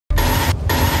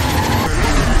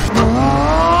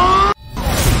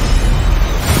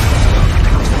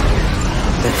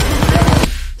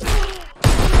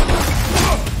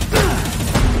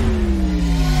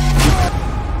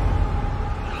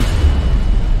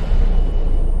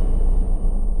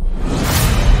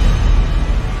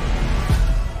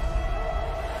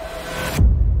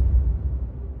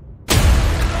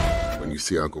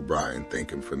see Uncle Brian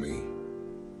thanking for me.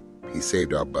 He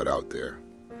saved our butt out there.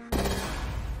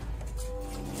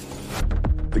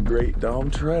 The great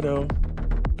Dom Toretto.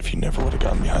 If you never would have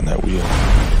gotten behind that wheel,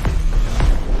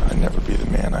 I'd never be the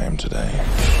man I am today.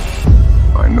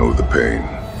 I know the pain.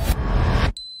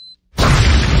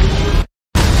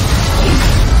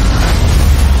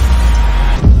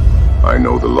 I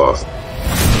know the loss.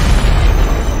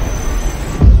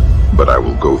 But I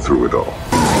will go through it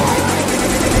all.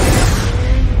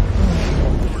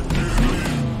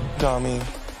 Tommy,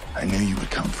 I knew you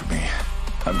would come for me.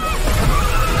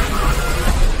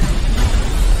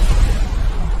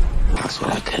 That's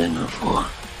what I came here for.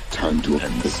 Time to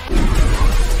end this.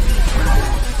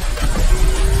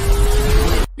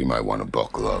 You might want to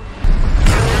buckle up.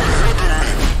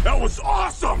 That was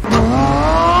awesome!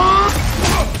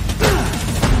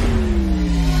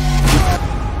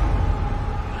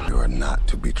 You are not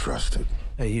to be trusted.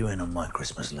 Hey, you ain't on my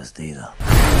Christmas list either.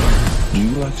 do you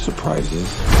like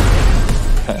surprises?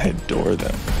 I adore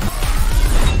them.